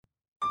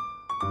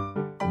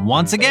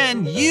Once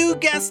again, you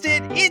guessed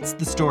it, it's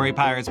the Story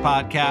Pirates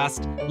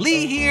Podcast.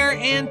 Lee here,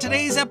 and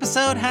today's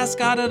episode has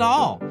got it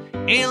all.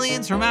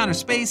 Aliens from outer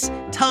space,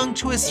 tongue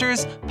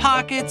twisters,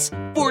 pockets,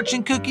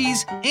 fortune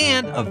cookies,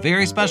 and a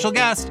very special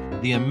guest,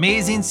 the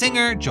amazing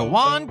singer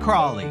Jawan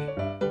Crawley.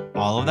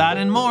 All of that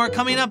and more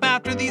coming up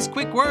after these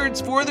quick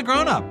words for the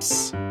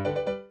grown-ups.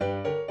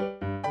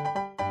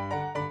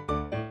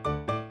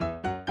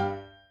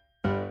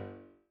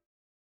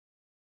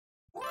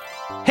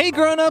 Hey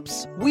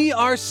grown-ups, we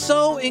are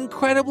so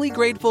incredibly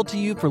grateful to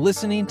you for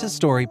listening to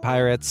Story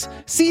Pirates.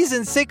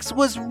 Season 6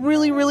 was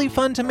really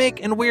fun to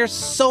make, and we're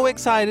so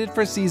excited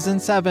for Season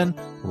 7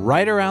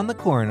 right around the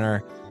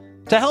corner.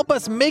 To help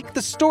us make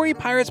the Story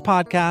Pirates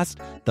podcast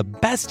the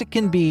best it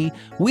can be,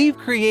 we've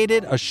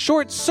created a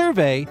short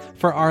survey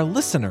for our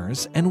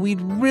listeners, and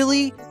we'd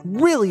really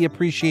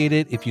appreciate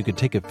it if you could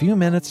take a few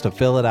minutes to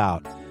fill it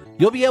out.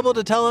 You'll be able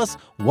to tell us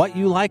what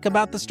you like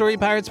about the Story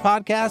Pirates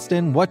podcast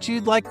and what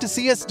you'd like to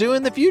see us do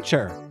in the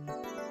future.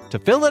 To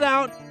fill it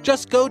out,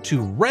 just go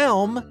to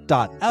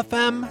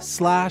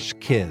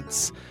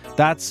realm.fm/kids.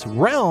 That's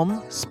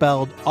realm,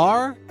 spelled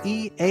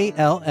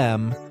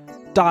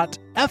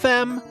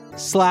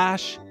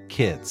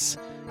REALM.FM/kids.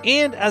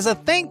 And as a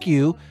thank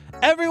you,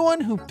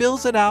 everyone who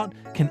fills it out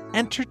can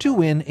enter to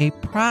win a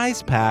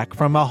prize pack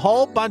from a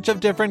whole bunch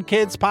of different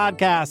kids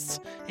podcasts,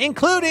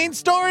 including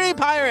Story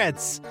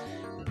Pirates.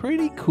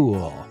 Pretty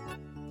cool.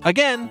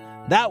 Again,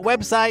 that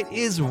website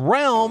is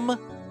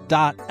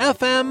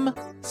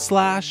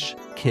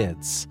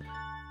realm.fm/kids.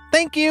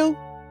 Thank you.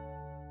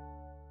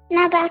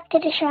 Now back to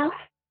the show.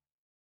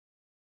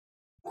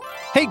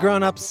 Hey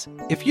grown-ups,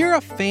 if you're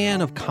a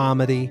fan of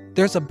comedy,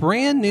 there's a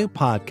brand new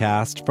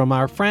podcast from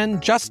our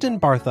friend Justin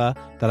Bartha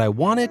that I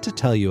wanted to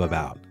tell you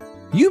about.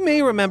 You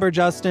may remember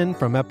Justin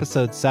from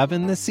episode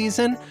 7 this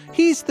season.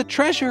 He's the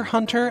treasure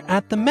hunter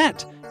at the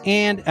Met,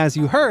 and as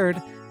you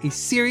heard, a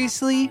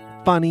seriously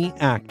funny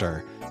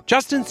actor.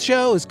 Justin's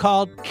show is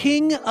called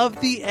King of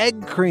the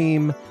Egg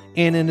Cream,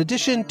 and in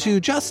addition to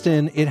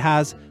Justin, it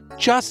has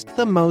just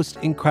the most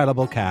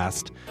incredible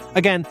cast.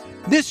 Again,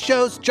 this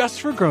show's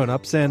just for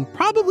grown-ups and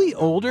probably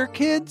older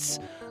kids.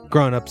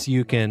 Grown-ups,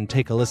 you can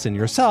take a listen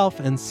yourself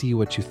and see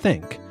what you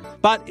think.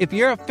 But if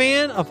you're a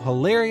fan of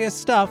hilarious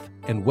stuff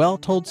and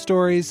well-told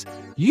stories,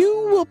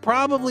 you will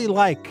probably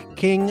like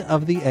King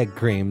of the Egg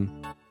Cream.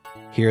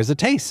 Here's a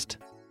taste.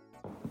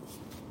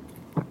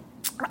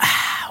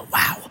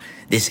 Wow,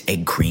 this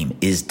egg cream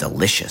is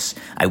delicious.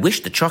 I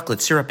wish the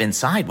chocolate syrup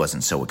inside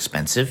wasn't so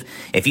expensive.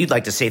 If you'd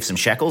like to save some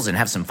shekels and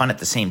have some fun at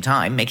the same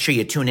time, make sure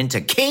you tune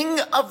into King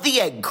of the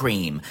Egg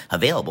Cream,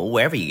 available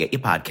wherever you get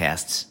your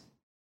podcasts.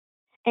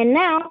 And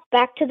now,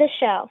 back to the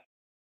show.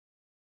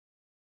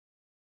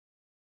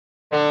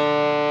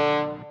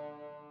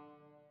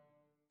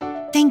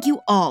 Thank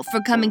you all for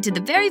coming to the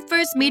very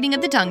first meeting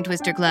of the Tongue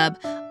Twister Club.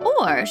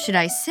 Or should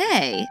I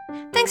say,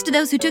 thanks to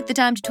those who took the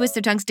time to twist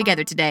their tongues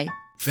together today.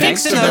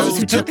 Thanks to those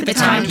who took the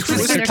time to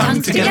twist their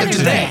tongues together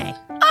today.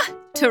 Ah,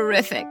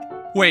 terrific.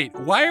 Wait,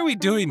 why are we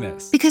doing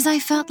this? Because I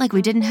felt like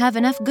we didn't have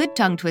enough good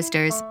tongue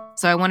twisters.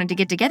 So I wanted to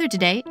get together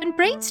today and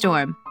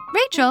brainstorm.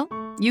 Rachel,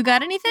 you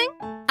got anything?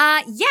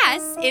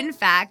 Yes, in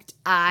fact,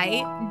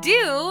 I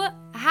do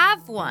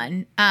have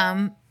one.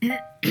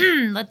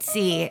 Let's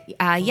see.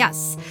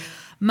 Yes.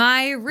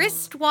 My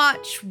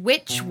wristwatch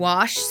witch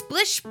wash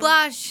splish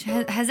splash.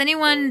 Has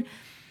anyone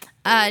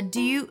no.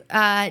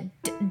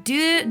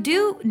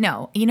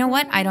 You know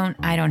what? I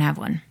don't have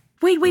one.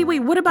 Wait.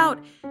 What about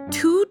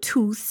 2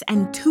 tooths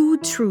and 2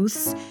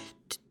 truths?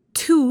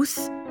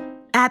 Tooth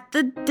at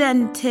the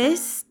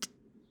dentist?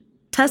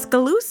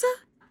 Tuscaloosa?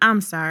 I'm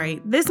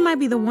sorry. This might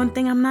be the one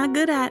thing I'm not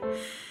good at.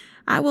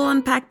 I will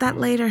unpack that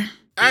later.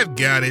 I've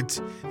got it.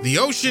 The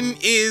ocean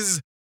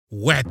is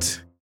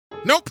wet.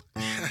 Nope.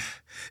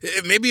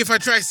 Maybe if I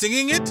try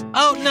singing it?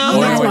 Oh, no.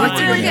 We're fine.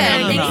 good.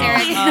 Thanks,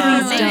 Eric.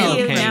 I'm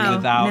okay No.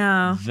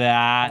 without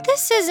that.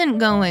 This isn't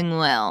going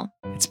well.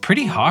 It's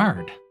pretty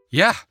hard.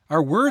 Yeah,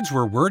 our words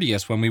were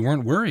wordiest when we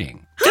weren't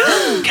worrying.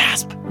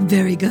 Gasp.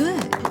 Very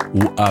good.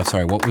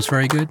 Sorry, what was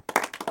very good?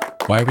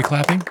 Why are we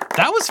clapping?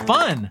 That was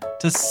fun.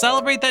 To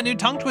celebrate that new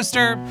tongue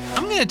twister,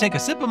 I'm going to take a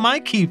sip of my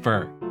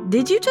kefir.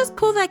 Did you just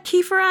pull that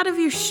kefir out of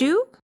your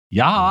shoe?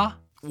 Yeah.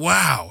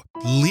 Wow.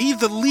 Lee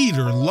the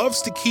leader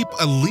loves to keep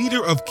a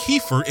liter of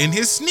kefir in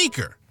his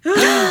sneaker.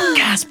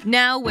 Gasp.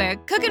 Now we're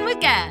cooking with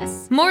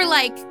gas. More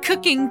like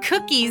cooking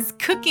cookies,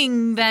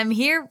 cooking them.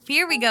 Here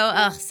we go.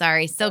 Oh,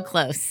 sorry, so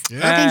close.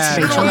 Thanks,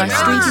 Rachel. Our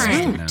streak is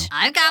No. moved.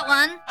 I've got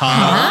one.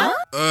 Huh?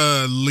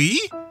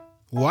 Lee?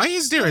 Why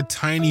is there a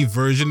tiny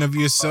version of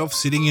yourself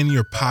sitting in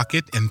your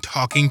pocket and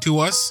talking to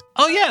us?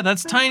 Oh, yeah,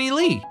 that's Tiny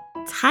Lee.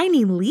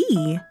 Tiny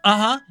Lee?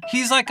 Uh-huh.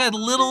 He's like a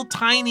little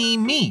tiny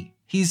me.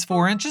 He's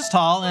 4 inches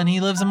tall, and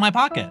he lives in my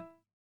pocket.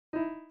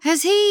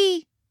 Has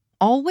he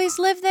always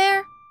lived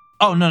there?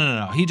 Oh,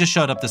 no. He just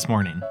showed up this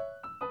morning.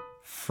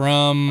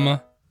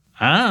 From...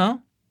 I don't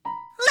know.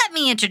 Let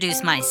me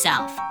introduce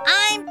myself.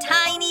 I'm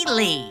Tiny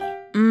Lee.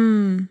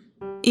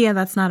 Yeah,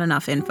 that's not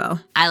enough info.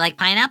 I like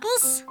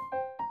pineapples.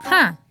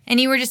 Huh. And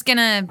you were just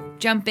gonna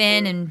jump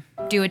in and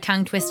do a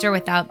tongue twister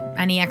without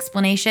any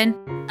explanation?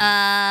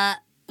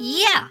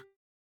 Yeah.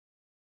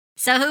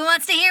 So who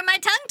wants to hear my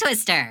tongue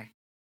twister?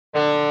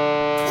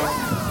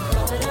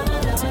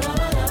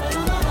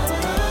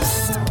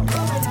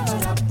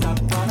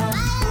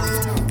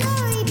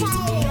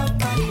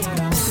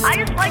 I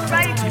just like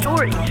writing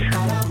stories.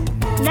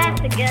 That's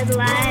a good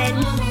line.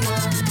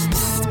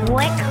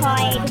 Work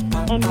hard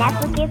and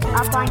never give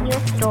up on your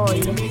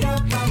story.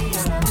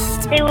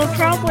 They will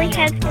probably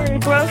head for the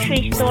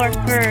grocery store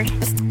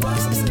first.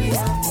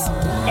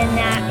 And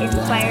that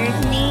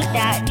inspires me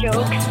that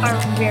jokes are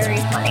very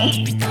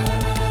funny.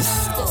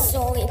 The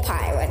Story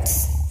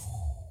Pirates.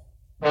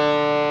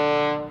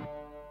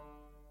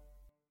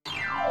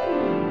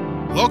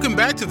 Welcome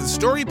back to the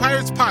Story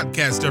Pirates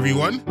podcast,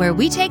 everyone. Where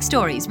we take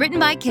stories written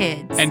by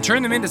kids And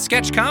turn them into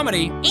sketch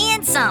comedy.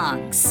 And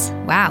songs.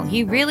 Wow,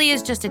 he really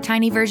is just a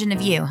tiny version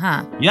of you,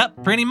 huh?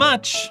 Yep, pretty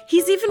much.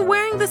 He's even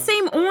wearing the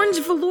same orange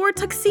velour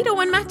tuxedo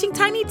and matching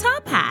tiny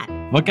top hat.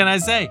 What can I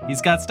say?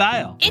 He's got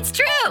style. It's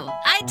true.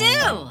 I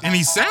do. And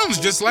he sounds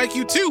just like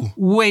you, too.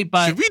 Wait,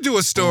 but Should we do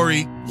a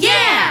story?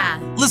 Yeah.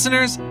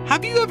 listeners,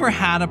 have you ever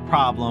had a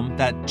problem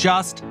that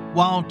just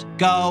won't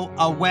go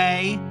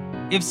away?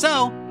 If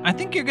so, I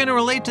think you're going to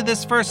relate to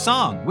this first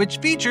song, which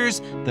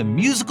features the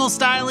musical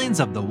stylings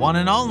of the one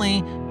and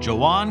only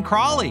Joanne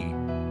Crawley.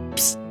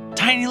 Psst,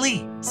 Tiny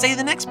Lee, say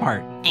the next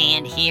part.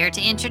 And here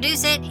to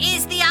introduce it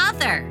is the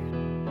author.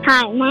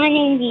 Hi, my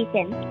name's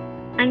Ethan.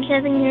 I'm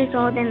 7 years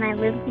old and I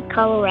live in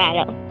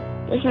Colorado.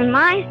 This is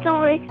my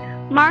story,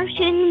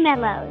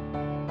 Marshmallows.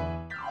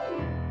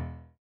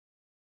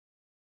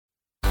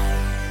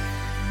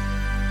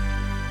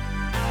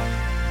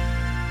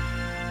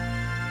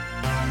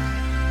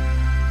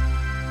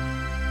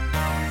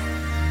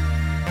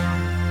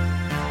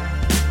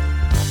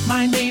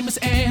 My name is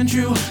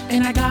Andrew,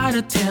 and I got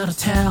a tale to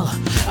tell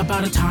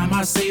about a time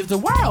I saved the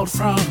world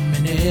from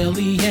an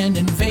alien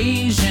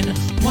invasion.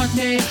 One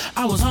day,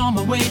 I was on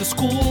my way to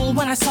school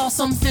when I saw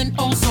something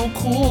oh so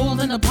cool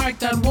in a park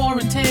that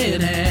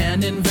warranted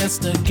an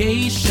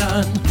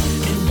investigation.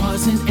 It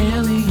was an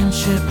alien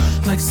ship,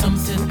 like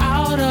something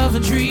out of a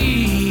dream.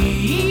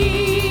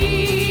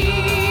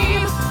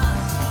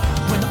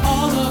 When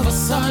all of a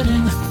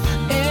sudden,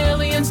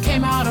 aliens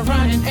came out of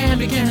running and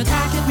began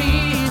attacking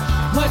me.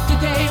 What did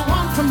they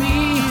want from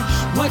me?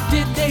 What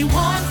did they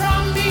want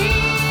from me?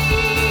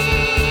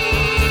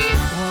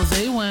 Well,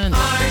 they went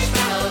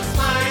marshmallows,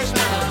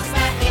 marshmallows,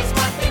 that is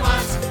what they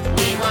want.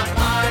 We want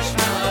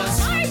marshmallows,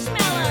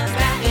 marshmallows,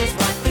 that is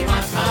what we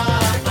want.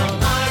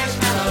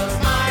 Marshmallows,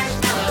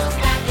 marshmallows,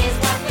 that is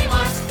what we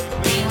want.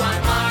 We want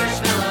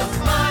marshmallows,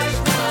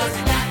 marshmallows,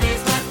 that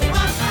is what we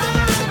want.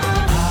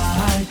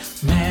 I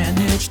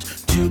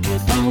managed to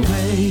get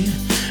away,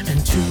 and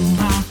to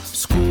my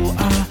school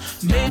I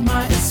made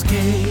my escape.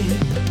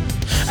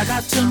 I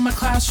got to my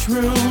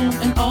classroom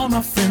and all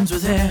my friends were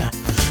there.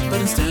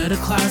 But instead of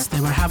class, they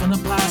were having a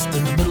blast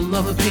in the middle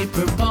of a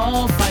paper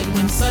ball fight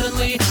when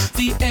suddenly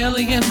the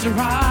aliens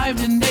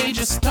arrived and they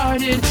just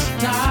started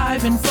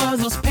diving for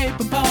those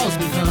paper balls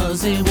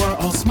because they were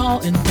all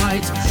small and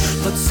bright.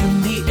 But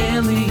soon the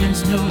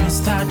aliens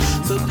noticed that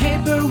the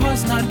paper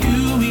was not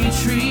gooey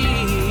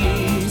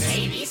trees.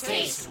 Babies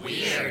taste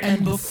weird.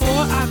 And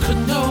before I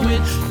could know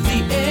it,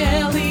 the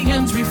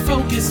aliens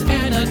refocused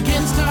and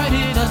again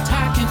started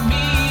attacking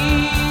me.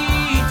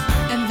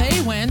 And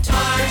they went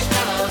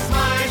marshmallows,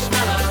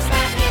 marshmallows,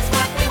 that is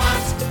what we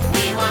want.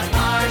 We want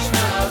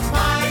marshmallows,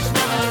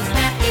 marshmallows,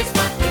 that is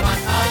what we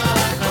want.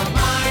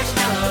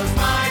 Marshmallows,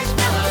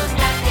 marshmallows,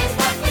 that is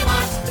what we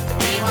want.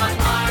 We want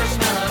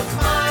marshmallows,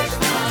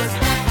 marshmallows,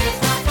 that is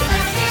what we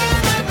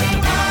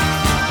want.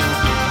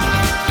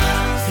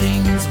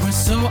 Things were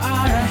so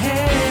out of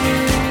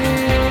hand,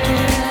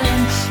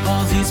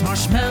 all these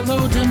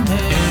marshmallow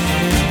demands.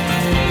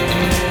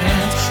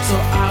 So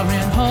I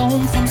ran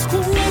home from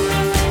school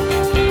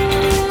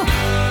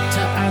to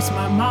ask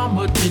my mom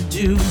what to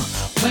do.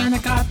 When I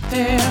got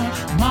there,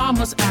 Mom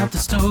was at the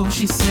stove.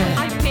 She said,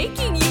 I'm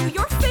baking you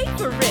your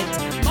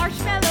favorite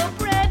marshmallow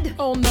bread.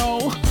 Oh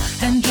no.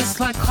 And just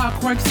like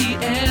clockwork, the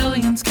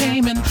aliens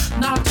came and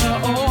knocked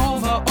her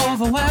over,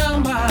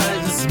 overwhelmed by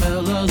the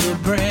smell of the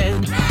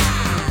bread.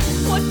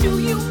 What do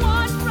you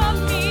want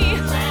from me?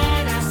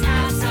 Let us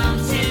have some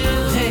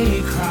too.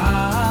 They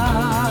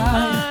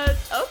cried.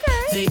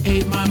 Okay. They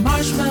ate my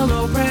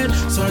marshmallow bread,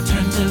 so I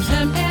turned to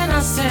them and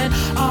I said,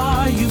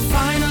 are you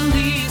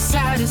finally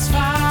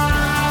satisfied?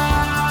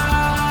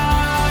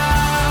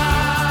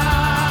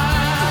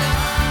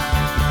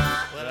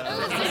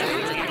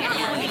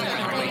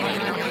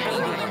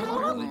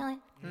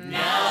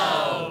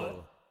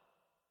 No.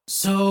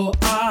 So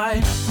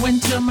I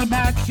went to my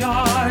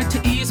backyard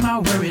to ease my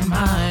worried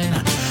mind.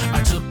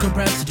 I took a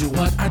breath to do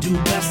what I do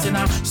best and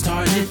I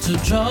started to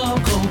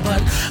juggle,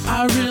 but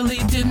I really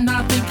did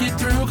not think it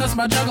through, cause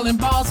my juggling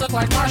balls look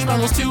like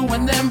marshmallows too.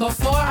 And then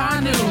before I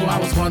knew, I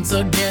was once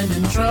again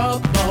in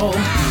trouble.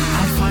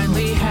 I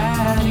finally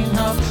had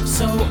enough,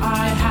 so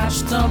I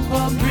hatched up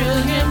a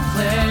brilliant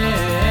plan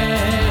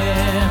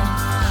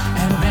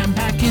and ran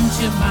back snuck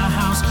into my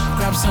house,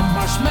 grabbed some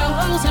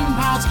marshmallows and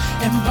pounds,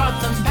 and brought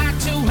them back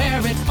to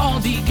where it all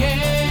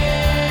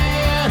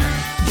began.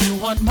 You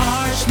want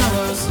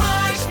marshmallows?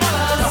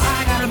 Marshmallows! So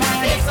I got a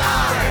bag. It's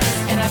ours!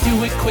 And I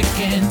threw it quick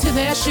into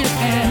their ship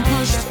and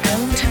pushed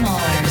them to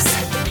Mars.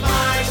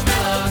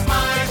 Marshmallows,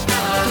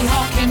 marshmallows! They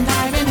all came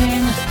diving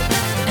in,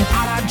 and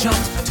out I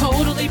jumped,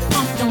 totally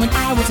pumped, knowing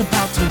I was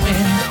about to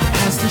win.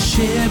 As the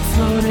ship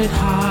floated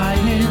high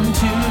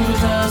into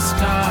the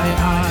sky,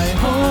 I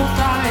hoped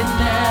I'd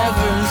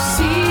never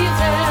see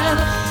them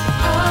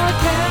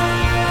again.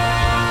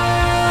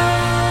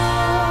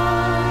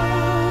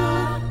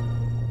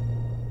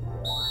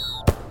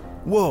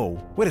 Whoa,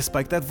 way to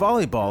spike that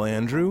volleyball,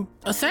 Andrew.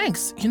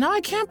 Thanks. You know, I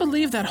can't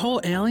believe that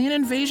whole alien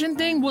invasion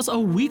thing was a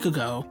week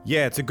ago.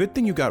 Yeah, it's a good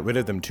thing you got rid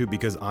of them too,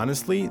 because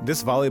honestly,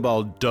 this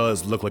volleyball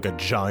does look like a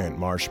giant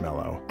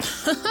marshmallow.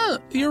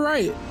 You're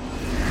right.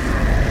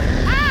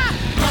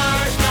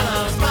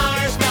 Marshmallows,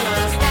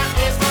 marshmallows, that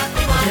is what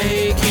we want.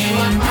 They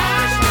came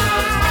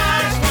marshmallows,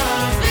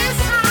 marshmallows. This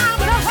time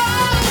with a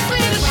whole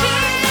fleet of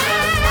ships.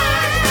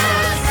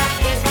 Marshmallows,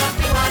 that is what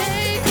we want.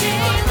 They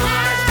came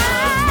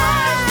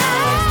marshmallows,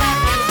 marshmallows,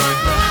 that is what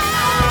we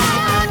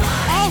want.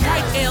 All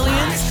right,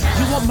 aliens,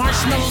 you want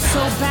marshmallows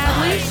so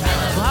badly?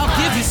 Well, I'll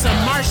give you some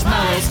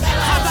marshmallows.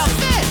 How about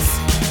this?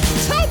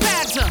 2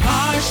 bags of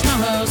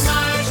marshmallows.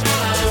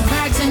 2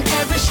 bags in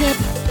every ship.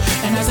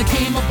 And as I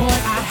came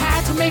aboard, I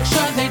had to make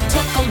sure they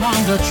took a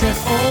longer trip.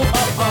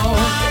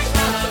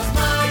 Marshmallows,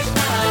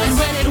 marshmallows. And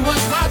when it was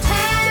my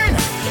turn,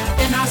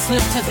 then I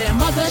slipped to their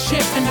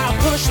mothership and I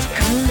pushed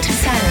Cool to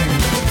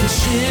Saturn. The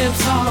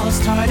ships all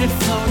started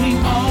floating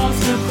off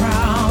the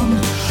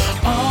ground.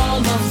 All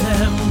of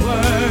them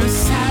were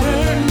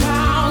Saturn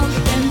bound,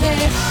 and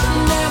they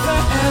never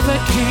ever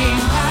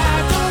came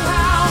back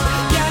around.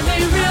 Yeah, they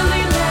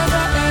really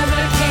never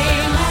ever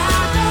came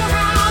back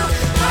around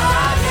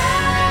again.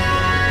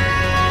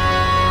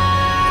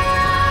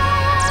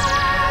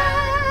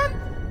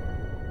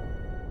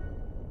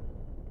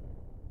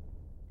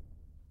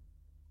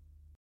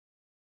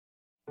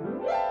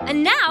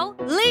 And now,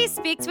 Lee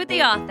speaks with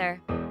the author.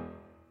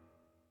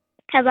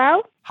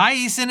 Hello? Hi,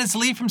 Eason. It's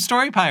Lee from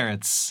Story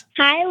Pirates.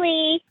 Hi,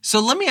 Lee. So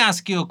let me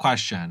ask you a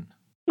question.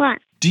 What?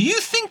 Do you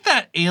think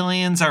that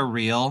aliens are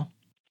real?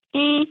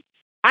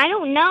 I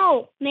don't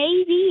know.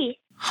 Maybe.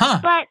 Huh.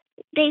 But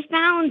they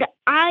found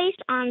ice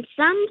on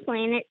some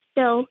planets,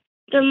 so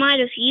there might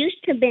have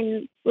used to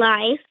been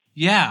life.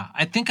 Yeah,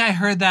 I think I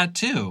heard that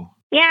too.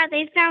 Yeah,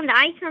 they found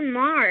ice on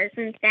Mars,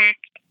 in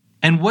fact.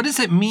 And what does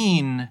it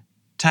mean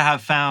to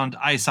have found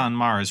ice on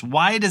Mars?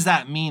 Why does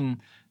that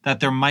mean that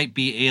there might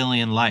be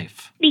alien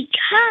life?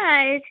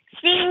 Because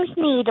things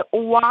need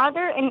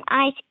water, and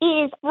ice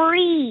is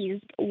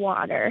freezed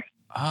water.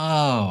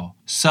 Oh,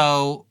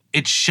 so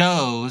it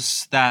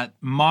shows that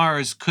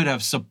Mars could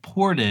have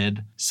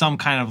supported some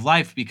kind of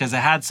life because it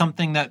had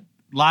something that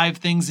live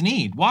things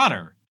need,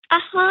 water.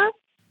 Uh-huh.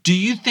 Do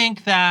you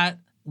think that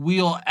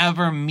we'll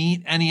ever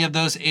meet any of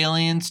those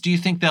aliens? Do you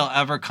think they'll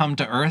ever come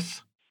to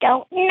Earth?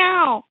 Don't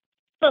know.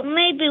 But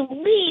maybe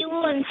we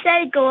will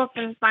instead go up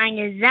and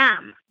find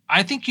them.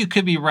 I think you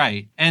could be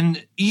right.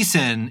 And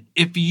Eason,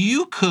 if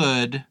you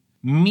could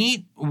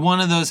meet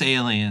one of those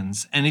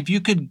aliens and if you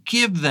could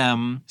give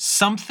them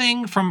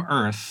something from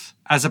Earth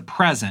as a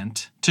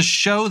present to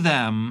show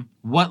them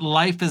what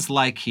life is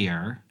like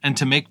here and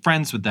to make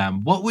friends with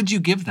them, what would you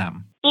give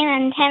them? An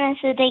antenna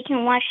so they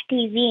can watch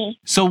TV.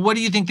 So what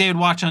do you think they would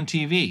watch on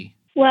TV?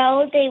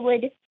 Well, they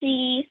would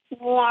see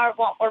more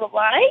what we're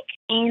like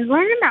and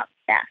learn about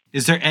stuff.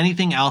 Is there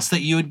anything else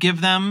that you would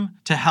give them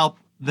to help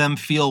them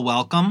feel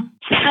welcome?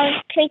 I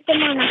would take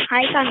them on a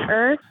hike on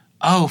Earth.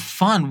 Oh,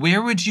 fun.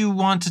 Where would you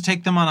want to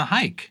take them on a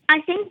hike?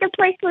 I think the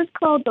place was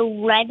called the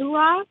Red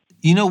Rock.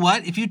 You know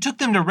what? If you took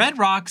them to Red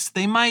Rocks,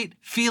 they might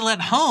feel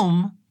at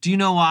home. Do you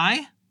know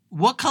why?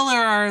 What color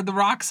are the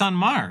rocks on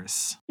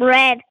Mars?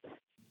 Red.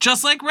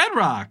 Just like Red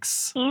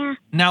Rocks. Yeah.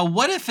 Now,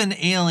 what if an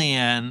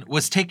alien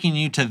was taking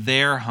you to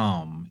their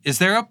home? Is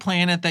there a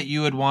planet that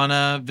you would want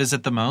to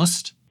visit the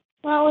most?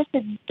 Well, it's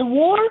a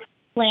dwarf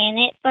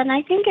planet, but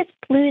I think it's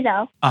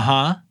Pluto.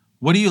 Uh-huh.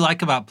 What do you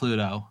like about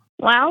Pluto?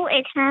 Well,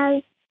 it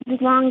has the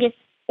longest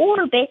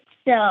orbit,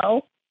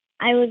 so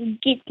I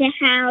would get to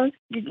have,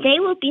 the day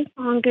would be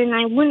longer and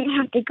I wouldn't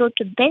have to go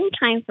to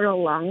bedtime for a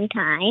long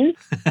time.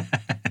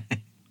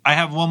 I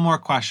have one more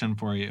question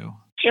for you.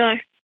 Sure.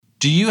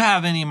 Do you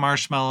have any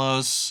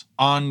marshmallows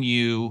on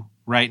you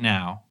right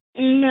now?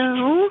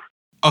 No.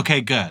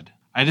 Okay, good.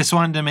 I just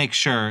wanted to make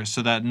sure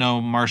so that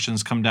no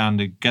Martians come down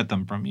to get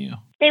them from you.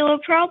 They will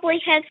probably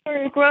head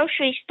for the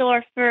grocery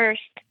store first.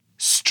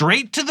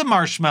 Straight to the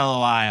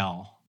marshmallow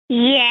aisle.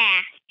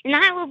 Yeah. And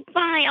I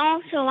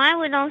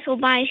would also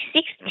buy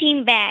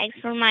 16 bags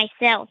for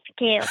myself,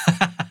 too.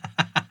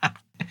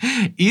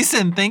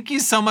 Eason, thank you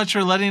so much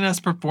for letting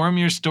us perform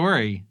your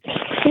story.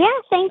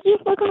 Yeah, thank you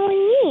for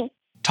calling me.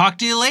 Talk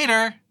to you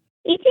later.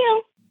 You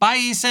too. Bye,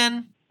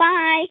 Eason.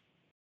 Bye.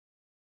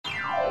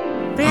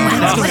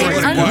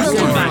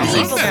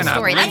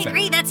 story. I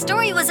agree. That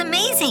story was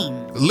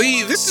amazing.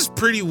 Lee, this is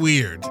pretty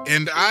weird,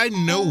 and I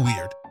know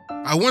weird.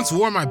 I once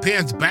wore my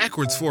pants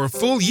backwards for a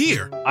full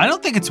year. I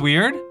don't think it's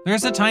weird.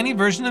 There's a tiny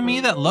version of me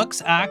that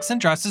looks, acts,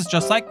 and dresses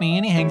just like me,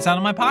 and he hangs out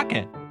in my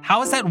pocket.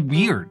 How is that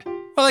weird?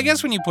 Well, I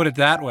guess when you put it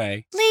that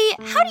way. Lee,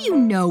 how do you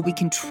know we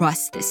can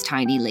trust this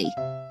Tiny Lee?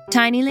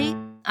 Tiny Lee,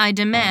 I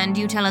demand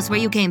you tell us where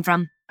you came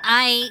from.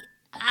 I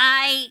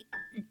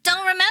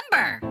don't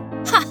remember.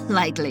 Ha,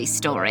 likely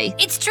story.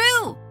 It's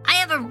true. I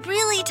have a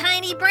really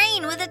tiny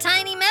brain with a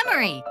tiny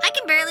memory. I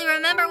can barely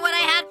remember what I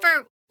had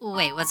for...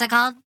 Wait, what's it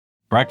called?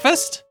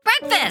 Breakfast?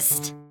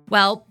 Breakfast!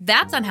 Well,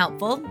 that's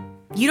unhelpful.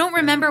 You don't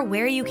remember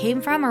where you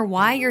came from or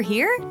why you're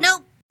here?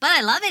 Nope, but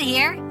I love it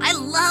here. I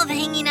love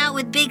hanging out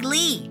with Big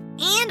Lee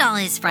and all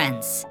his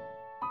friends.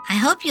 I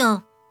hope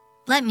you'll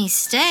let me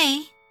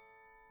stay.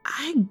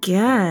 I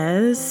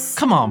guess.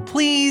 Come on,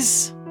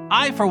 please.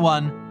 I, for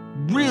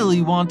one,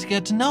 really want to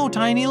get to know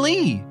Tiny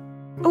Lee.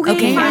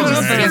 Okay, fine.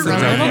 just for a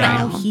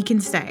little bit. He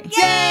can stay.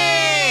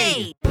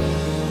 Yay!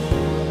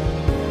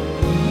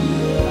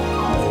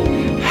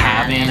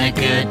 Having a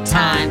good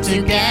time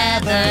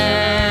together.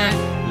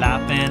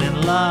 Laughing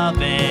and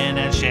loving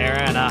and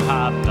sharing a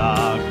hot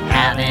dog.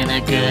 Having a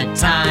good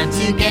time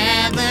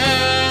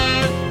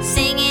together.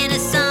 Singing a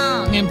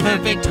song In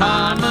perfect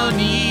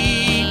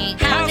harmony.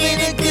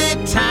 Having a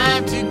good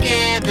time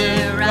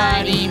together.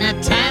 Riding a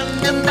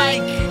tandem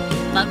bike.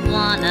 But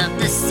one of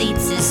the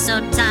seats is so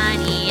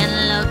tiny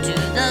and low to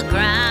the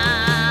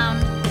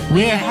ground.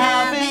 We're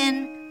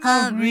having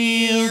a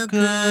real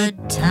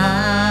good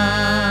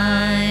time.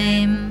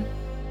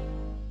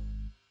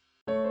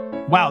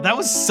 Wow, that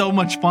was so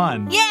much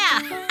fun. Yeah,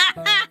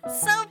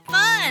 so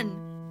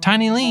fun.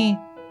 Tiny Lee,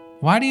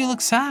 why do you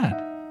look sad?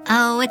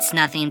 Oh, it's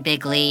nothing,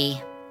 Big Lee.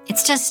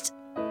 It's just...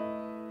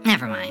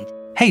 Never mind.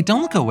 Hey,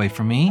 don't look away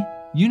from me.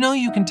 You know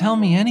you can tell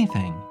me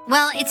anything.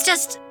 Well, it's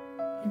just...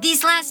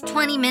 These last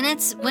 20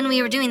 minutes, when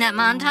we were doing that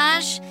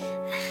montage,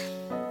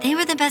 they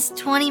were the best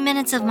 20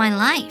 minutes of my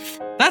life.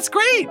 That's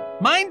great!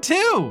 Mine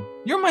too!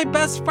 You're my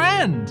best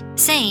friend!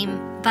 Same,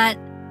 but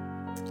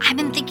I've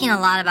been thinking a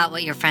lot about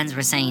what your friends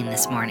were saying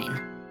this morning.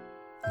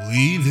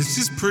 Lee, this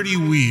is pretty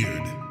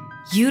weird.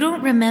 You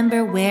don't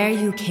remember where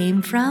you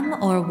came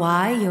from or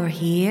why you're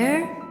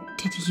here?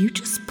 Did you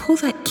just pull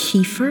that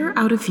kefir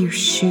out of your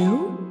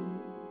shoe?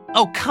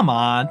 Oh, come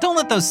on. Don't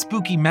let those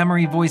spooky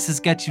memory voices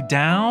get you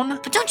down.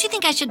 But don't you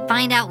think I should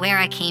find out where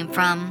I came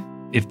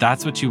from? If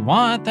that's what you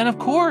want, then of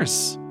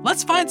course.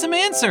 Let's find some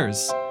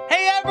answers.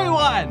 Hey,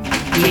 everyone!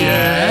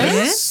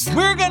 Yes?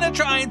 We're gonna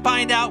try and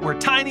find out where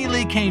Tiny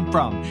Lee came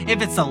from.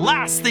 If it's the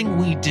last thing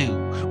we do,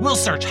 we'll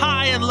search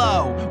high and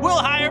low. We'll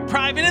hire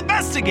private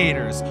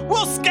investigators.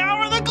 We'll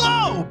scour the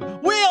globe.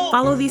 We'll...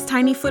 Follow these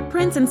tiny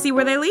footprints and see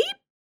where they lead?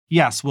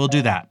 Yes, we'll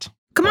do that.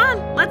 Come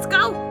on, let's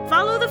go.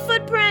 Follow the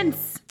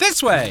footprints.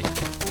 This way.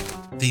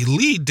 They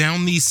lead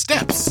down these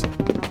steps.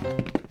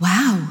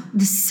 Wow,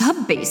 the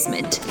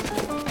sub-basement.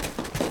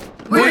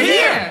 We're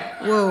here!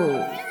 Whoa,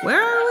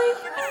 where are we?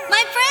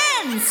 My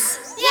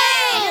friends!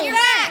 Yay, you're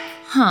back!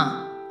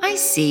 Huh, I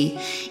see.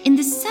 In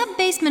the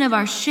sub-basement of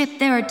our ship,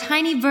 there are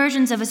tiny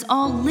versions of us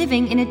all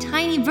living in a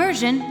tiny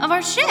version of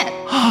our ship.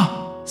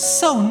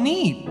 So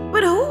neat.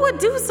 But who would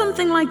do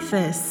something like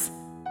this?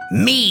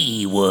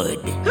 Me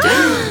would.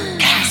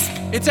 Gasp!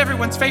 It's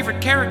everyone's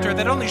favorite character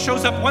that only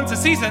shows up once a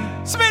season,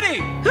 Smitty!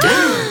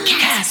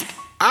 Gasp!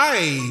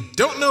 I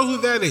don't know who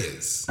that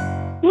is.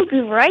 We'll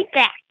be right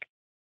back.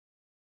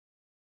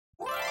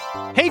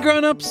 Hey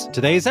grown-ups,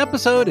 today's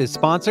episode is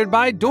sponsored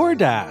by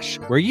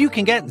DoorDash, where you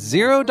can get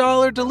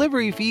 $0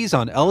 delivery fees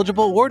on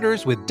eligible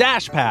orders with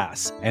Dash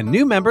Pass, and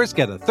new members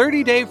get a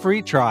 30-day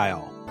free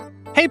trial.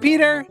 Hey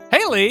Peter!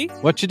 Hey Lee!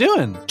 What you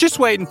doing? Just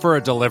waiting for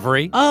a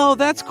delivery. Oh,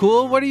 that's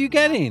cool. What are you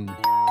getting?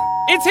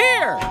 It's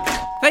here!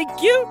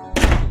 Thank you!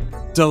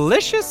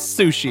 Delicious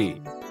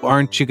sushi.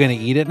 Aren't you gonna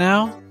eat it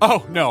now?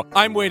 Oh, no,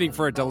 I'm waiting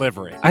for a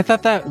delivery. I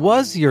thought that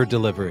was your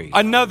delivery.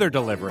 Another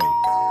delivery.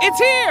 It's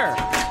here!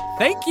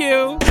 Thank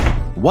you!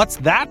 What's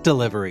that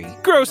delivery?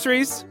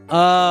 Groceries.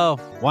 Oh,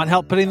 want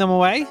help putting them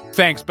away?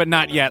 Thanks, but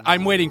not yet.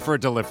 I'm waiting for a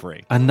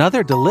delivery.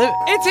 Another delivery?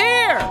 It's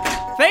here!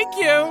 Thank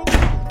you!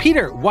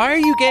 Peter, why are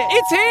you getting...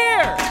 It's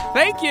here!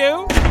 Thank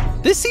you!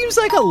 This seems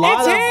like a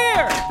lot It's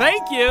here!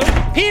 Thank you!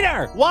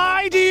 Peter,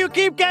 why do you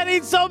keep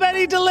getting so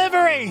many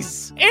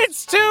deliveries?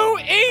 It's too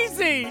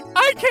easy!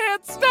 I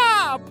can't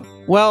stop!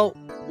 Well,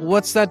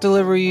 what's that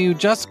delivery you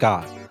just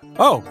got?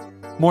 Oh,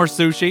 more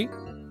sushi?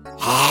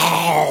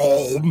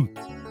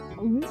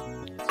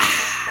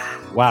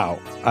 Wow,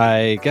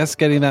 I guess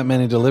getting that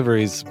many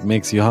deliveries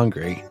makes you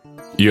hungry.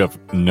 You have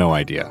no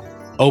idea.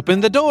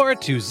 Open the door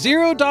to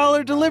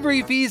 $0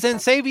 delivery fees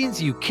and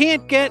savings you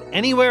can't get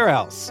anywhere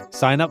else.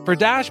 Sign up for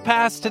Dash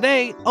Pass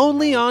today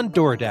only on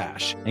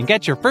DoorDash and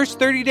get your first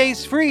 30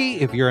 days free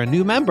if you're a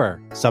new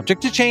member. Subject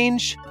to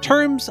change.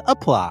 Terms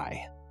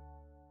apply.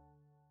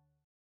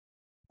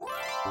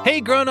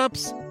 Hey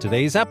grown-ups,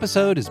 today's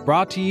episode is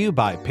brought to you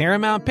by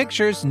Paramount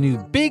Pictures' new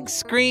big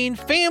screen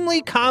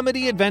family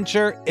comedy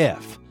adventure,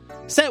 If.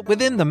 Set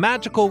within the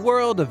magical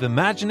world of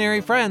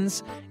imaginary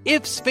friends,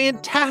 If's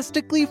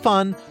fantastically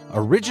fun,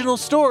 original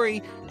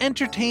story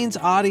entertains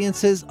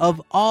audiences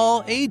of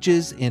all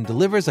ages and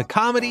delivers a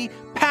comedy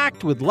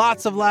packed with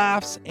lots of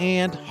laughs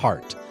and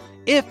heart.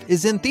 If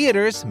is in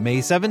theaters May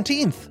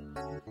 17th.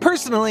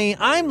 Personally,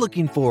 I'm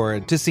looking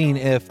forward to seeing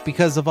If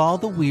because of all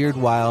the weird,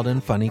 wild,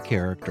 and funny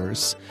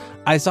characters.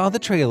 I saw the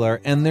trailer,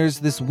 and there's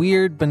this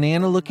weird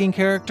banana-looking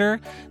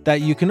character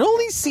that you can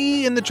only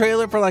see in the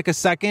trailer for like a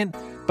second,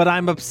 but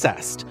I'm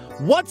obsessed.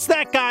 What's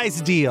that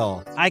guy's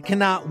deal? I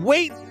cannot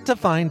wait to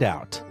find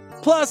out.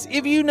 Plus,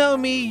 if you know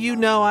me, you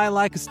know I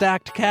like a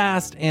stacked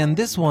cast, and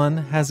this one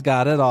has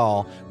got it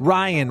all.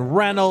 Ryan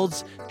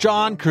Reynolds,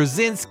 John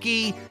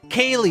Krasinski,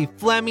 Kaylee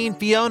Fleming,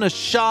 Fiona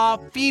Shaw,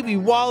 Phoebe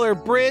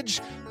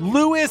Waller-Bridge,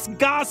 Louis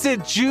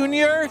Gossett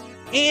Jr.,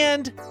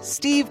 and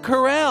Steve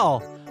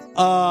Carell.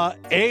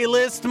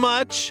 A-list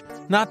much?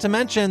 Not to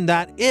mention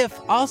that If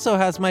also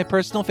has my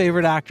personal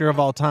favorite actor of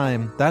all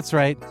time. That's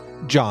right,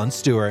 Jon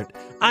Stewart.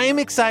 I am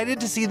excited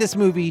to see this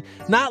movie,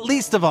 not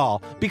least of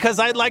all, because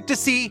I'd like to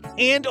see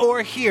and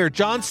or hear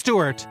Jon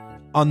Stewart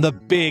on the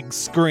big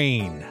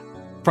screen.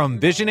 From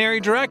visionary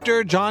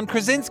director John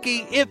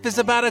Krasinski, If is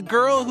about a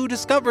girl who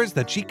discovers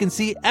that she can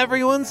see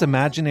everyone's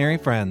imaginary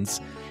friends.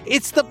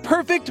 It's the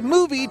perfect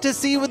movie to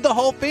see with the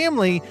whole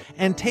family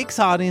and takes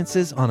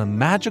audiences on a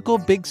magical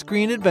big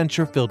screen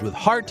adventure filled with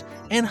heart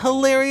and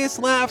hilarious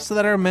laughs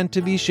that are meant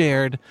to be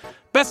shared.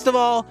 Best of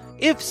all,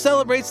 If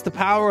celebrates the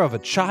power of a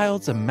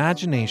child's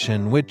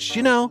imagination, which,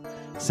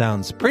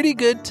 sounds pretty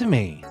good to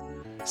me.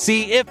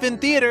 See If in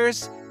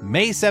theaters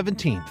May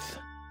 17th.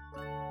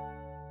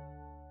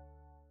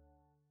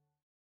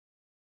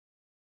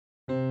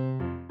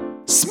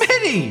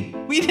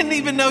 Smitty! We didn't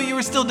even know you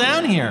were still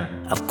down here.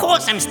 Of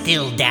course I'm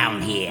still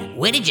down here.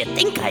 Where did you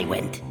think I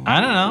went?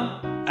 I don't know.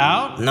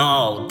 Out?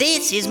 No,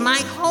 this is my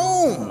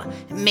home.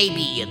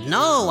 Maybe you'd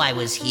know I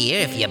was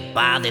here if you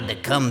bothered to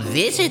come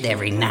visit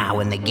every now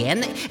and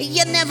again.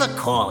 You never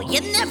call, you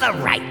never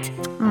write.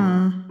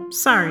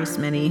 Sorry,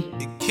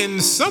 Smitty. Can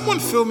someone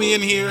fill me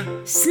in here?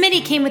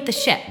 Smitty came with the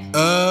ship.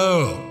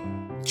 Oh,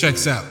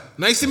 checks out.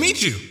 Nice to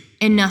meet you.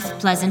 Enough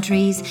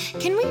pleasantries.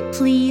 Can we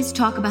please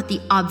talk about the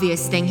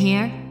obvious thing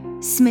here?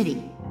 Smitty,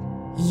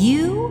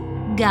 you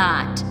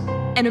got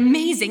an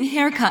amazing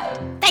haircut.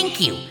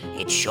 Thank you.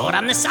 It's short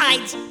on the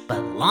sides,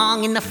 but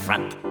long in the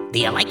front. Do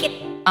you like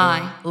it?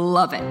 I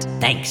love it.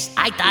 Thanks.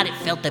 I thought it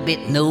felt a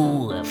bit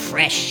new,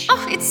 fresh.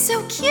 Oh, it's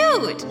so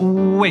cute.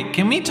 Wait,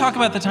 can we talk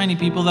about the tiny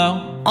people,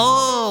 though?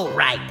 Oh,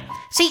 right.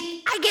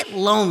 See, I get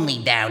lonely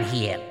down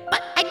here,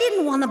 but I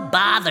didn't want to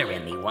bother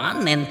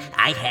anyone, and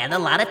I had a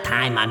lot of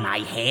time on my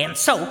hands,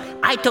 so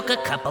I took a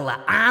couple of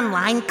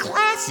online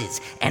classes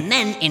and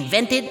then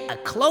invented a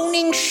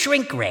cloning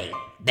shrink ray.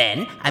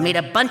 Then I made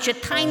a bunch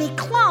of tiny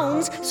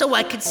clones so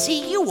I could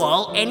see you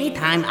all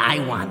anytime I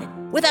wanted,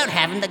 without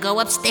having to go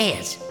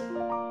upstairs.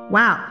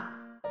 Wow.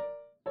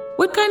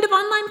 What kind of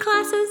online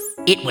classes?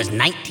 It was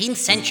 19th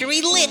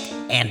century lit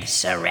and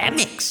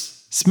ceramics.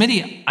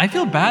 Smitty, I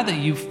feel bad that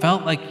you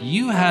felt like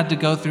you had to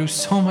go through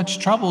so much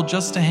trouble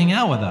just to hang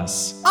out with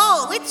us.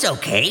 Oh, it's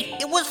okay.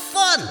 It was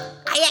fun.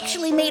 I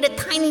actually made a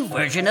tiny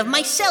version of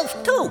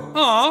myself, too.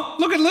 Aw,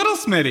 look at little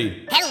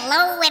Smitty.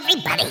 Hello,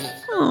 everybody.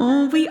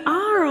 Oh, we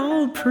are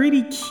all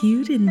pretty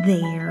cute in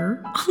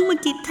there. Oh,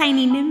 look at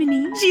Tiny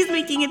Nimini. She's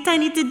making a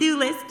tiny to-do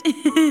list.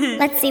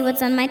 Let's see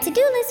what's on my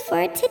to-do list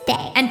for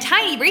today. And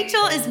Tiny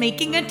Rachel is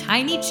making a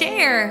tiny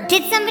chair.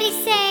 Did somebody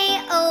say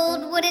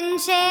old wooden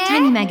chair?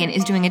 Tiny Megan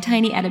is doing a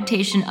tiny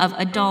adaptation of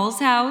A Doll's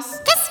House.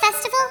 This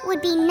festival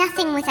would be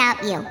nothing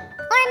without you.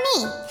 Or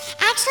me.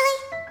 Actually,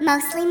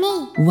 mostly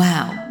me.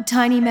 Wow,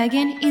 Tiny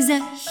Megan is a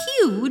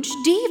huge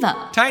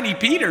diva. Tiny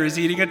Peter is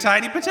eating a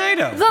tiny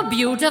potato. The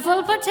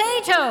beautiful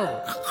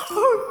potato.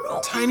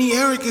 Tiny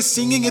Eric is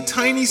singing a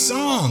tiny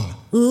song.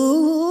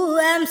 Ooh,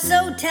 I'm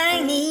so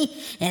tiny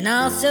and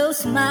also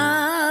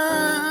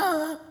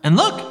small. And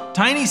look,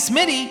 Tiny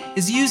Smitty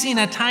is using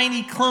a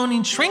tiny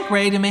cloning shrink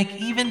ray to make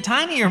even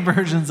tinier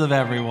versions of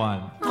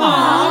everyone.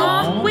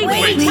 Aww. Wait.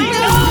 What?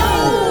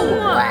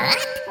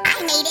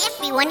 I made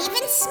everyone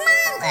even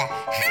smaller.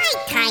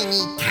 Hi,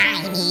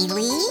 Tiny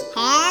Lee.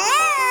 Hello.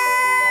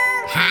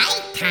 Hi,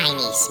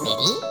 Tiny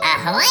Smitty.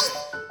 Ahoy.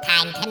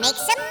 Time to make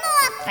some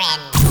more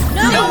friends.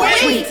 No,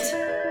 wait.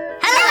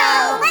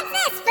 Hello. What's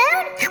this,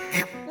 food?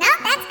 No,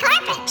 that's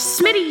carpet.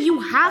 Smitty, you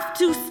have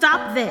to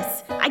stop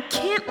this. I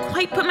can't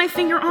quite put my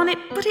finger on it,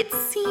 but it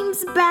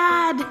seems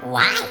bad.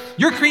 Why?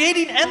 You're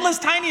creating endless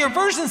tinier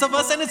versions of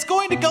us, and it's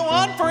going to go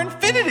on for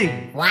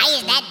infinity. Why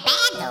is that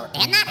bad, though?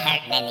 They're not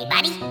hurting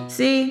anybody.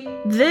 See,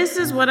 this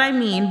is what I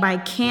mean by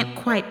can't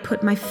quite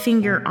put my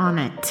finger on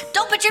it.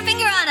 Don't put your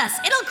finger on us.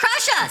 It'll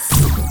crush us.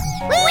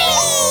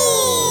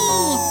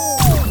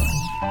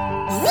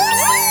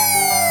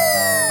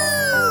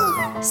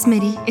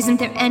 Smitty, isn't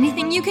there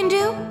anything you can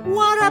do?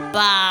 What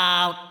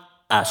about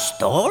a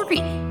story?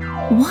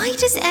 Why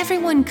does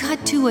everyone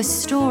cut to a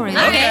story?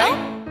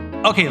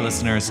 Okay,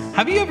 listeners,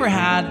 have you ever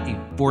had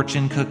a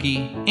fortune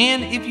cookie?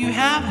 And if you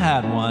have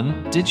had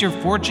one, did your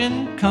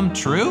fortune come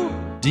true?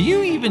 Do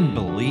you even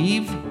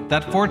believe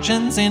that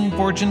fortunes in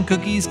fortune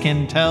cookies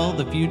can tell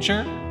the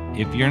future?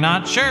 If you're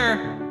not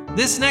sure,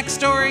 this next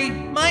story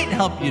might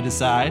help you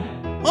decide,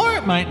 or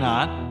it might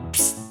not.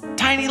 Psst,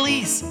 Tiny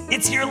Lise,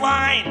 it's your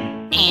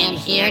line. And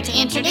here to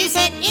introduce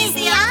it is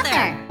the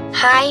author.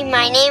 Hi,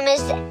 my name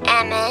is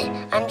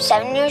Emma. I'm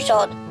 7 years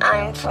old.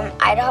 I'm from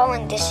Idaho,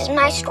 and this is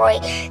my story,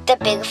 The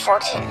Big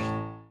Fortune.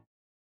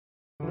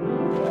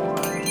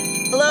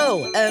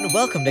 Hello, and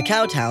welcome to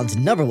Cowtown's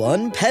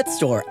 #1 pet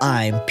store.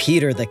 I'm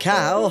Peter the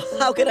Cow.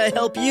 How can I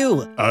help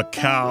you? A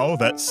cow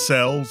that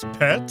sells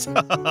pets?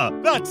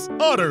 That's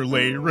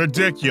utterly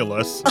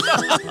ridiculous.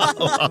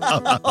 I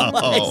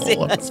see,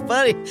 that's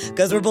funny,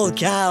 because we're both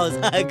cows.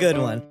 Good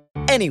one.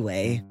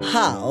 Anyway,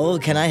 how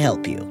can I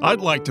help you? I'd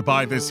like to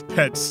buy this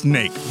pet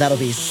snake. That'll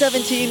be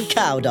 17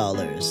 cow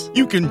dollars.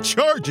 You can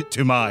charge it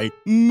to my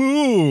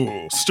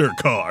Mooster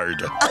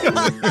card.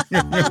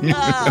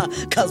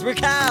 'Cause we're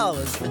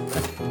cows.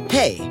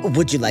 Hey,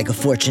 would you like a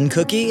fortune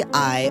cookie?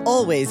 I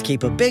always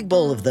keep a big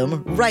bowl of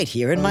them right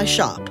here in my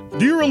shop.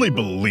 Do you really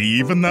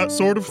believe in that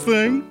sort of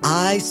thing?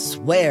 I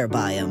swear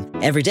by them.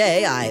 Every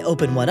day I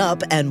open one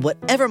up, and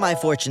whatever my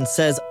fortune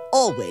says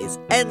always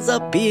ends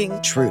up being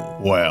true.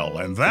 Well,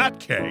 in that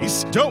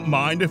case, don't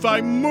mind if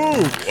I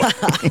move.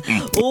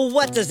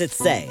 What does it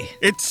say?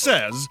 It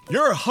says,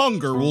 your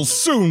hunger will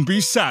soon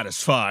be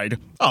satisfied.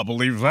 I'll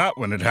believe that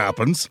when it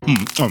happens.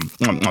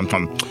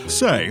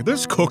 Say,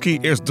 this cookie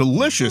is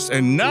delicious,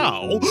 and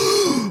now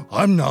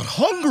I'm not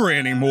hungry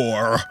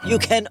anymore. You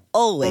can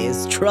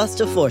always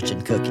trust a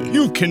fortune cookie.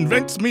 You've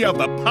convinced me of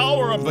the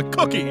power of the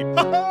cookie.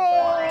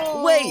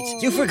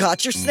 Wait, you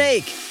forgot your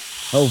snake.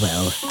 Oh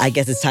well, I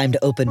guess it's time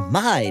to open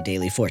my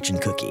daily fortune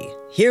cookie.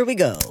 Here we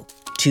go.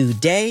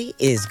 Today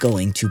is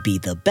going to be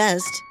the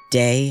best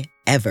day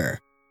ever.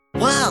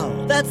 Wow,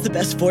 that's the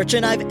best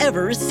fortune I've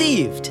ever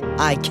received.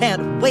 I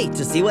can't wait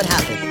to see what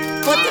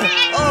happens. What the?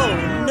 Oh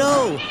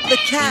no, the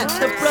cats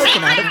have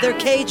broken out of their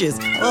cages.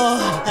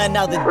 Oh, and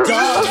now the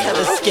dogs have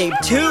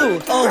escaped too.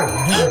 Oh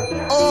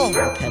no, all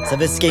the pets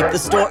have escaped the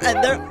store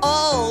and they're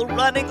all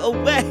running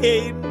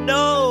away.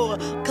 No,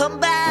 come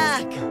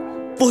back.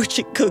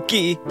 Fortune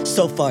cookie.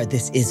 So far,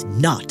 this is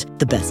not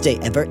the best day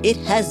ever. It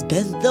has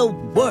been the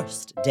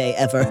worst day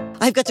ever.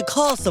 I've got to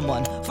call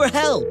someone for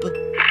help.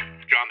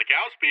 John the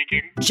Cow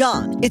speaking.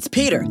 John, it's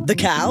Peter, the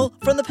cow,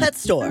 from the pet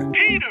store.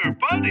 Peter,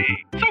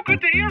 buddy. So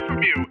good to hear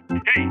from you.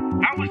 Hey,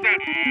 how was that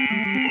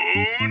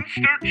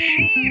Moonster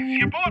cheese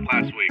you bought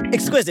last week?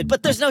 Exquisite,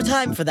 but there's no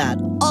time for that.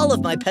 All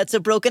of my pets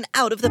have broken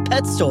out of the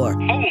pet store.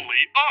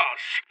 Holy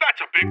us!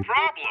 That's a big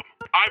problem.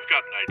 I've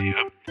got an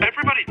idea.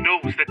 Everybody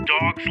knows that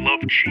dogs love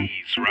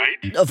cheese,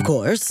 right? Of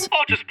course.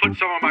 I'll just put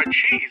some of my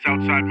cheese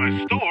outside my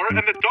store and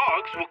the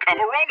dogs will come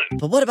a-running.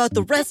 But what about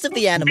the rest of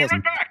the animals? Be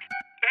right back.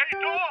 Hey,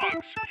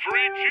 dogs!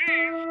 Free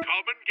cheese!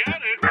 Come and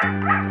get it!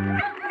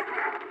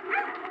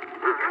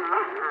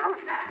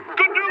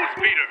 Good news,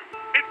 Peter!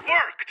 It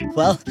worked!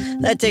 Well,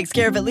 that takes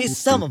care of at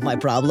least some of my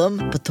problem.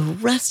 But the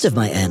rest of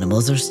my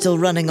animals are still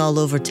running all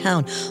over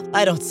town.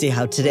 I don't see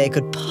how today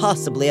could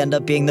possibly end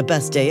up being the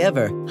best day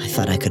ever. I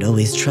thought I could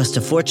always trust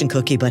a fortune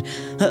cookie, but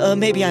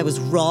maybe I was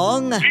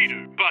wrong.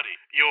 Peter, buddy,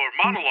 you're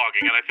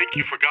monologuing and I think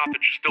you forgot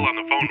that you're still on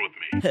the phone with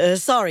me.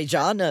 Sorry,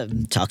 John.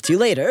 Talk to you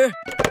later.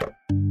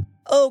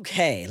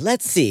 Okay,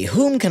 let's see.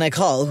 Whom can I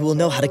call who will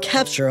know how to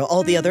capture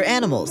all the other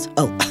animals?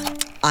 Oh,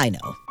 I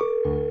know.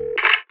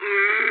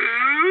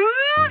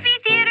 Movie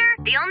theater.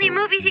 The only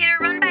movie theater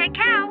run by a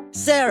cow.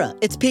 Sarah,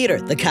 it's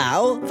Peter, the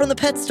cow, from the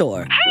pet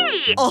store.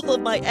 Hey! All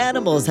of my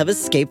animals have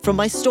escaped from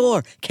my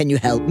store. Can you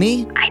help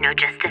me? I know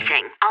just the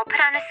thing. I'll put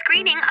on a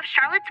screening of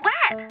Charlotte's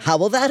Web. How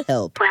will that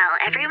help? Well,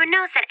 everyone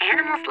knows that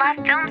animals love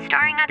films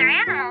starring other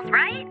animals,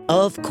 right?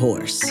 Of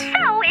course.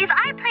 So, if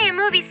I play a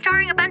movie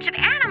starring a bunch of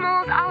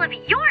animals, all of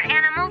your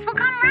animals will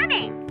come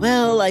running.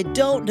 Well, I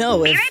don't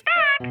know if... Be right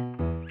back!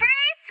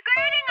 Free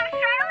screening of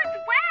Charlotte's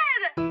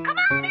Web! Come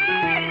on in!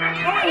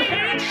 Oh,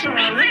 hey,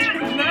 Charlotte!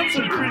 That's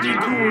a pretty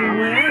cool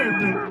web.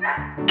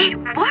 It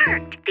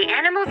worked! The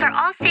animals are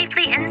all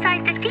safely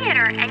inside the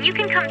theater, and you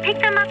can come pick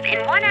them up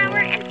in 1 hour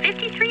and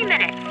 53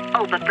 minutes.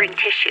 Oh, but bring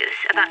tissues.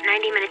 About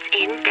 90 minutes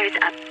in, there's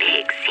a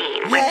big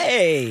scene.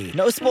 Yay!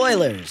 No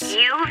spoilers.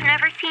 You've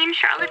never seen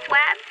Charlotte's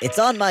Web? It's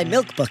on my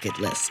milk bucket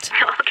list.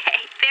 Okay,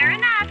 fair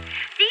enough.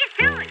 See you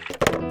soon.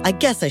 I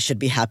guess I should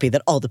be happy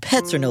that all the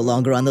pets are no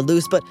longer on the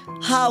loose, but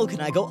how can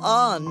I go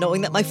on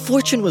knowing that my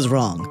fortune was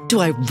wrong?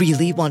 Do I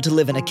really want to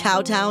live in a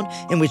cow town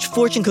in which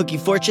fortune cookie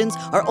fortunes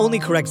are only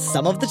correct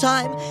some of the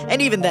time?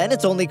 And even then,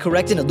 it's only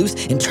correct in a loose,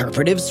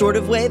 interpretive sort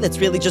of way that's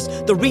really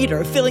just the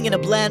reader filling in a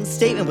bland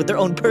statement with their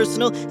own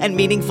personal and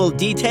meaningful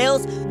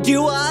details?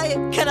 Do I?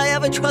 Can I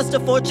ever trust a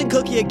fortune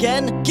cookie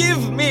again?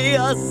 Give me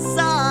a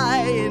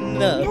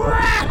sign!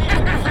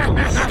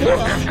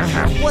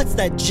 What's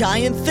that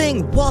giant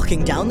thing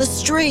walking down the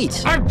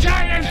street? A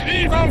giant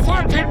evil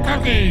fortune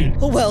cookie!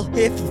 Well,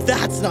 if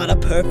that's not a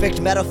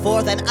perfect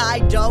metaphor, then I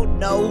don't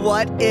know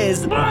what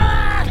is.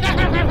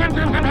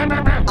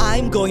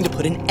 I'm going to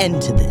put an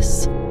end to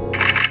this.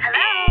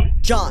 Hello?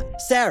 John,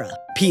 Sarah,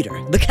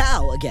 Peter, the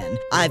cow again.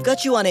 I've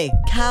got you on a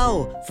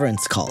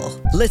conference call.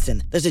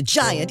 Listen, there's a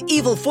giant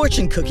evil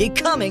fortune cookie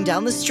coming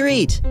down the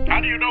street. How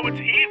do you know it's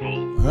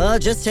evil?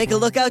 Just take a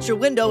look out your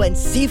window and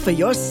see for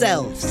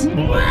yourselves.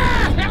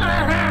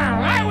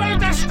 I will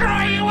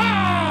destroy you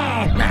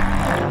all!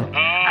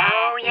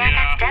 Oh, yeah,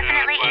 that's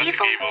definitely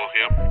evil.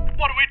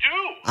 What do we do?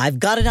 I've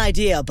got an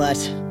idea, but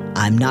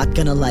I'm not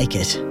gonna like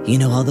it. You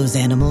know all those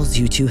animals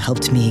you two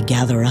helped me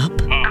gather up?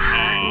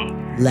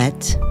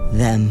 Let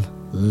them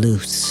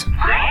loose.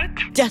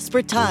 What?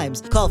 Desperate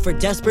times call for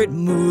desperate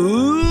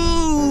measures.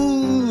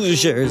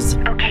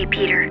 Okay,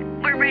 Peter.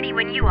 We're ready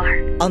when you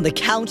are. On the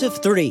count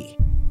of 3.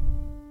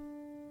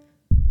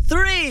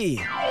 3!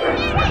 Where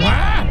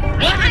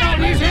did all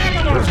these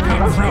animals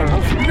come from?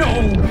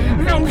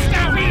 No,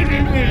 stop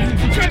eating me!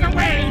 Get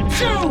away!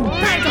 Shoo!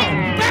 Phantom!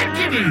 Bad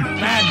kitty!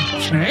 Bad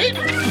snake?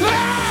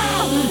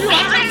 Ah! You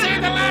want to see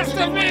the last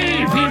of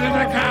me, Peter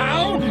the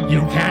cow?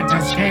 You can't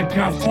escape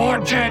your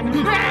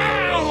fortune!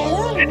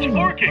 Ow! It's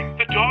working.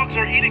 The dogs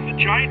are eating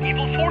the giant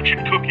evil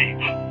fortune cookie.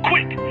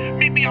 Quick,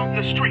 meet me out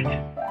in the street.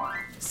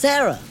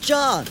 Sarah,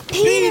 John,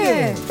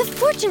 Peter! The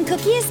fortune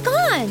cookie is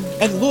gone.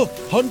 And look,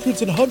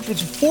 hundreds and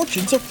hundreds of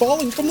fortunes are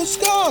falling from the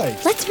sky.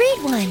 Let's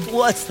read one.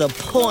 What's the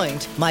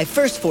point? My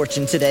first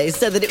fortune today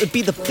said that it would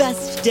be the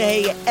best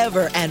day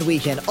ever, and we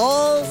can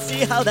all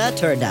see how that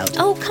turned out.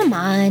 Oh, come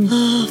on.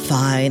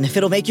 Fine, if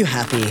it'll make you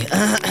happy.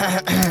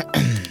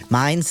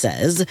 Mine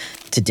says,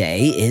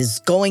 today is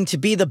going to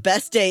be the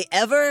best day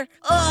ever.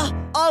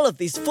 All of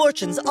these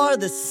fortunes are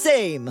the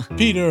same.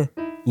 Peter,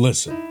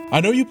 listen. I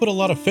know you put a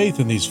lot of faith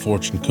in these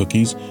fortune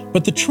cookies,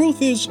 but the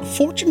truth is,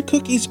 fortune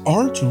cookies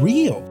aren't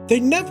real. They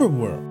never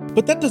were.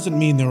 But that doesn't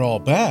mean they're all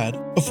bad.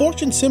 A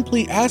fortune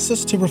simply asks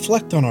us to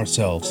reflect on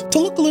ourselves, to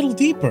look a little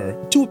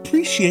deeper, to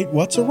appreciate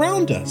what's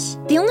around us.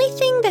 The only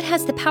thing that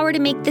has the power to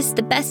make this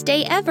the best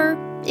day ever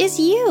is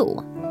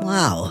you.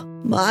 Wow,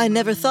 I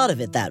never thought of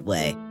it that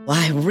way.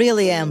 I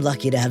really am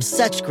lucky to have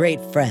such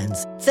great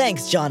friends.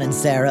 Thanks, John and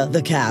Sarah,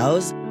 the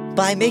cows.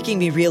 By making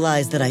me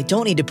realize that I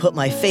don't need to put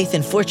my faith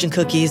in fortune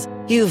cookies,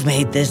 you've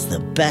made this the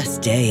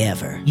best day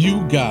ever.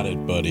 You got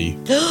it, buddy.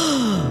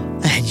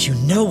 And you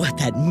know what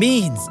that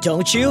means,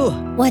 don't you?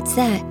 What's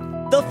that?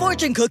 The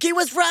fortune cookie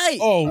was right!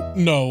 Oh,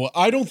 no,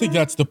 I don't think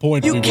that's the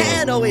point. You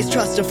can always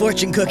trust a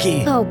fortune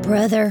cookie. Oh,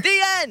 brother.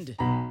 The end!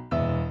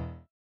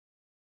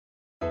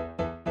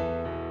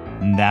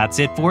 That's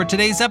it for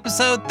today's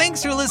episode.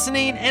 Thanks for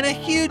listening, and a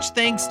huge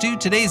thanks to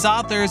today's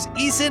authors,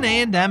 Eason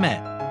and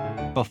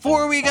Emmett.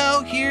 Before we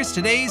go, here's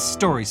today's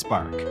Story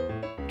Spark.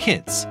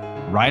 Kids,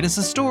 write us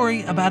a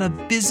story about a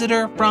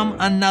visitor from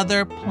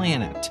another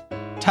planet.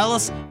 Tell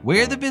us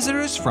where the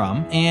visitor is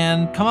from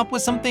and come up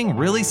with something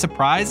really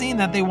surprising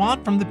that they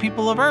want from the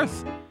people of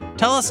Earth.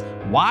 Tell us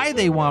why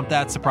they want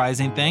that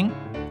surprising thing,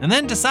 and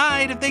then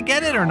decide if they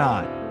get it or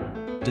not.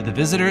 Do the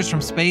visitors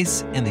from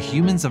space and the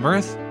humans of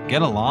Earth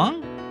get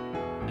along?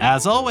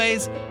 As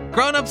always,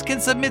 grown-ups can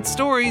submit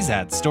stories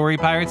at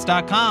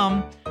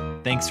storypirates.com.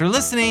 Thanks for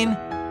listening.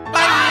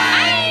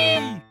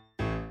 Bye!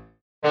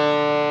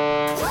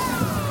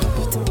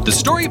 The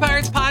Story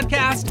Pirates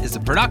Podcast is a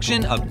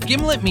production of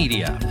Gimlet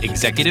Media,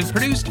 executive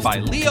produced by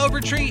Lee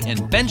Overtree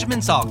and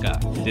Benjamin Salka.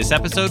 This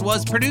episode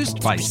was produced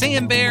by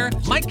Sam Bear,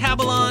 Mike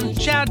Cabalon,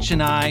 Chad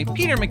Chennai,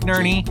 Peter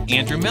McNerney,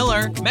 Andrew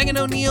Miller, Megan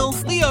O'Neill,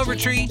 Lee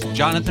Overtree,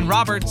 Jonathan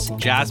Roberts,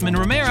 Jasmine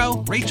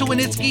Romero, Rachel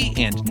Winitsky,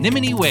 and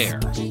Nimini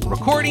Ware.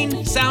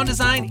 Recording, sound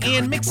design,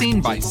 and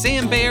mixing by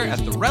Sam Bear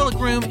at the Relic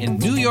Room in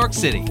New York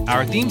City.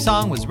 Our theme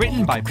song was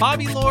written by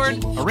Bobby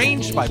Lord,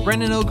 arranged by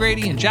Brendan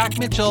O'Grady and Jack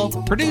Mitchell,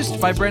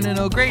 produced by Brendan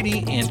O'Grady,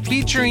 and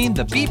featuring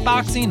the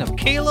beatboxing of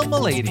Kayla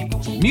Milady.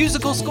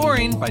 Musical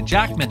scoring by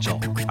Jack Mitchell.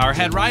 Our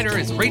head writer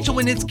is Rachel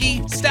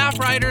Winitsky. Staff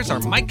writers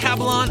are Mike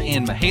Cabalon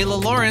and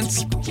Mihaela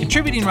Lawrence.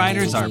 Contributing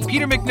writers are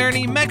Peter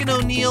McNerney, Megan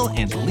O'Neill,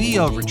 and Lee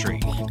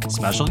Overtree.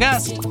 Special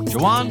guest,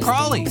 Joanne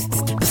Crawley.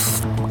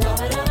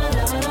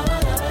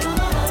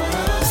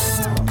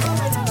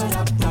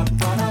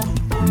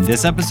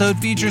 This episode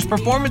features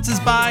performances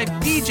by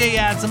PJ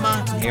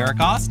Adzema, Eric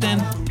Austin,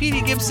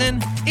 Petey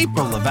Gibson,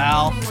 April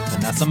Laval,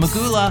 Vanessa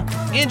Magula,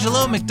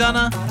 Angelo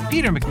McDonough,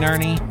 Peter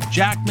McNerney,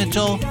 Jack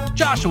Mitchell,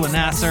 Joshua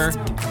Nasser,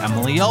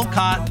 Emily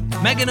Olcott,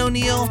 Megan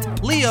O'Neill,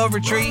 Lee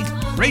Overtree,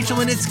 Rachel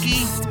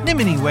Winitsky,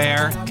 Nimini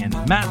Ware, and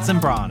Matt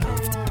Zambrano.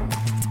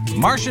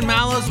 Martian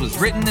Mallows was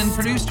written and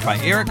produced by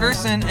Eric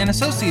Gerson and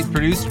associate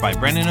produced by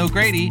Brendan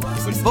O'Grady,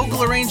 with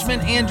vocal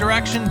arrangement and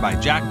direction by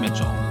Jack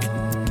Mitchell.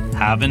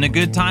 Having a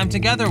Good Time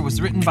Together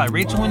was written by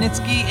Rachel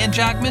Winitsky and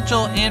Jack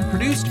Mitchell and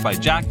produced by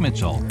Jack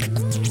Mitchell.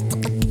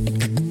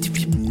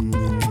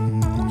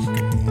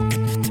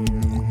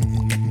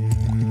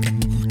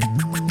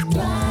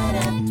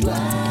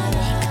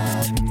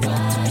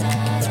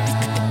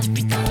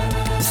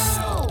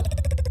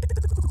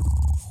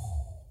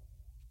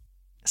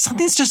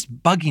 Something's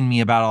just bugging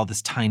me about all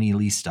this Tiny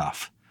Lee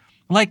stuff.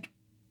 Like,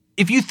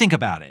 if you think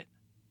about it,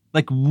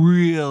 like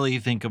really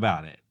think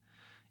about it,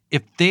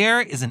 if there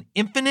is an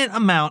infinite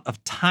amount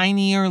of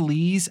tinier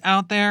Lees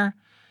out there,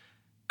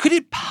 could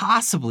it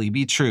possibly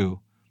be true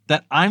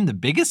That I'm the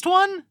biggest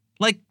one?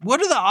 Like, what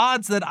are the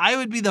odds that I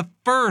would be the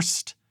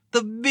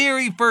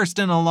very first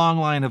in a long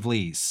line of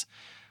Lees?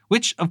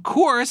 Which, of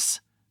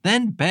course,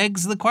 then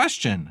begs the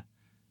question,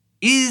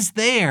 is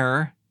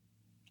there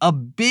a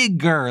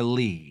bigger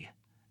Lee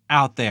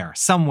out there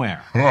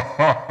somewhere? I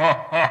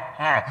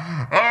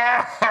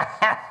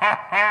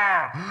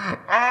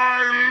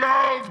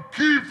love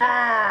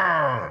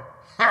Kiefer!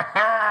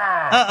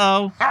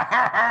 Uh-oh.